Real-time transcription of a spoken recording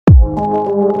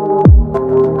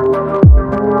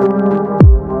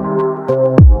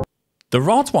The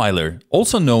Rottweiler,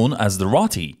 also known as the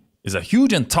Rottie, is a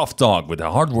huge and tough dog with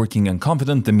a hardworking and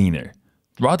confident demeanor.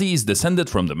 Rottie is descended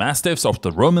from the Mastiffs of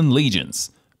the Roman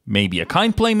legions, may be a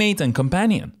kind playmate and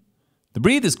companion. The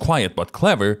breed is quiet but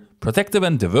clever, protective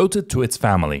and devoted to its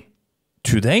family.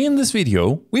 Today in this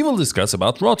video, we will discuss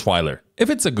about Rottweiler, if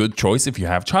it's a good choice if you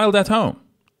have child at home.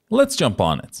 Let's jump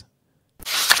on it.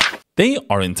 They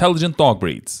are intelligent dog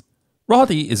breeds.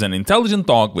 Rottie is an intelligent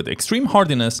dog with extreme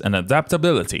hardiness and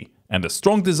adaptability, and a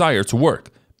strong desire to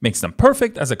work, makes them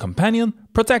perfect as a companion,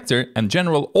 protector, and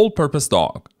general all-purpose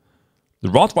dog. The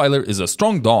Rottweiler is a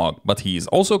strong dog, but he is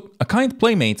also a kind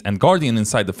playmate and guardian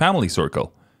inside the family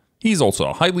circle. He is also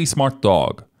a highly smart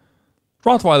dog.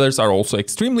 Rottweilers are also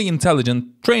extremely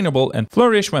intelligent, trainable, and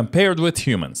flourish when paired with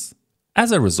humans.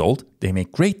 As a result, they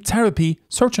make great therapy,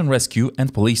 search and rescue,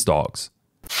 and police dogs.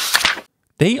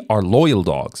 They are loyal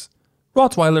dogs.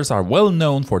 Rottweilers are well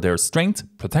known for their strength,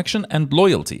 protection, and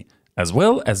loyalty, as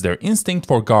well as their instinct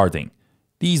for guarding.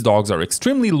 These dogs are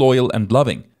extremely loyal and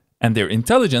loving, and their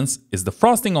intelligence is the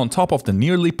frosting on top of the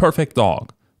nearly perfect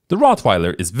dog. The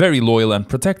Rottweiler is very loyal and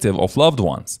protective of loved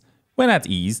ones. When at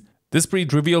ease, this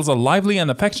breed reveals a lively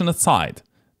and affectionate side.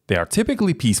 They are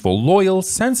typically peaceful, loyal,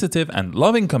 sensitive, and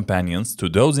loving companions to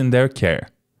those in their care.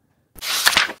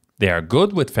 They are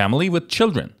good with family with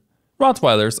children.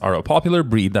 Rottweilers are a popular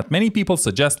breed that many people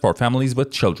suggest for families with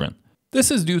children. This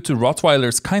is due to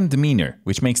Rottweiler's kind demeanor,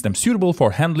 which makes them suitable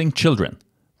for handling children.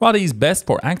 Rottie is best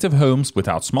for active homes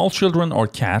without small children or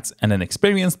cats and an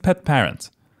experienced pet parent.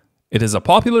 It is a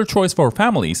popular choice for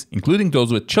families, including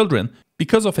those with children,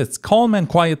 because of its calm and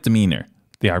quiet demeanor.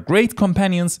 They are great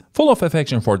companions, full of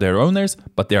affection for their owners,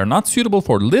 but they are not suitable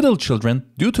for little children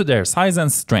due to their size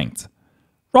and strength.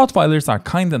 Rottweilers are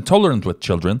kind and tolerant with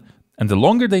children, and the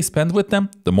longer they spend with them,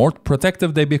 the more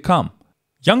protective they become.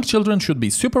 Young children should be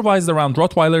supervised around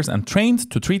Rottweilers and trained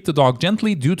to treat the dog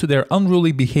gently due to their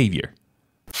unruly behavior.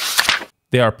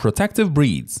 They are protective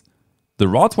breeds. The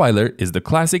Rottweiler is the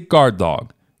classic guard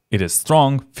dog. It is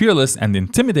strong, fearless, and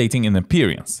intimidating in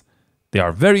appearance. They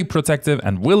are very protective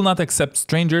and will not accept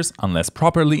strangers unless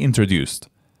properly introduced.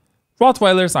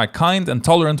 Rottweilers are kind and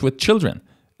tolerant with children,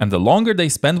 and the longer they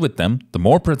spend with them, the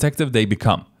more protective they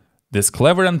become. This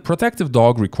clever and protective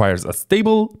dog requires a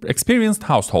stable, experienced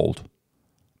household.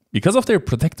 Because of their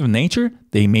protective nature,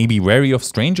 they may be wary of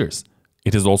strangers.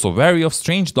 It is also wary of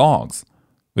strange dogs.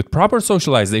 With proper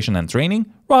socialization and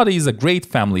training, Rottie is a great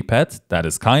family pet that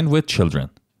is kind with children.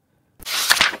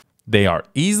 They are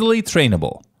easily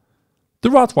trainable. The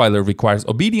Rottweiler requires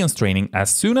obedience training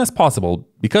as soon as possible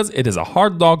because it is a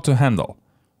hard dog to handle.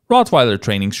 Rottweiler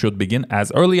training should begin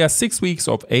as early as 6 weeks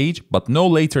of age, but no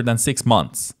later than 6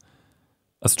 months.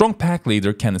 A strong pack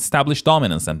leader can establish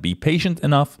dominance and be patient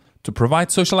enough to provide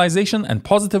socialization and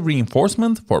positive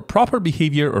reinforcement for proper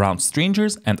behavior around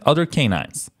strangers and other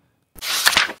canines.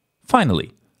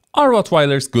 Finally, are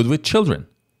Rottweilers good with children?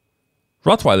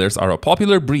 Rottweilers are a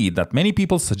popular breed that many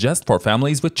people suggest for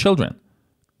families with children.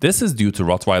 This is due to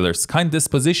Rottweiler's kind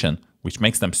disposition, which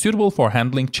makes them suitable for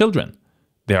handling children.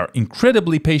 They are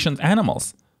incredibly patient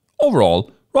animals.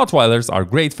 Overall, Rottweilers are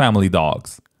great family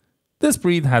dogs. This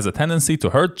breed has a tendency to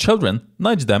hurt children,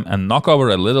 nudge them, and knock over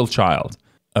a little child.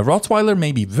 A Rottweiler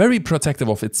may be very protective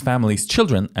of its family's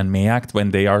children and may act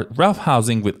when they are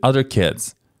roughhousing with other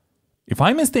kids. If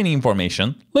I missed any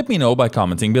information, let me know by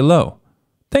commenting below.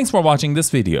 Thanks for watching this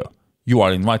video. You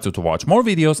are invited to watch more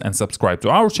videos and subscribe to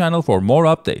our channel for more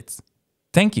updates.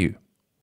 Thank you.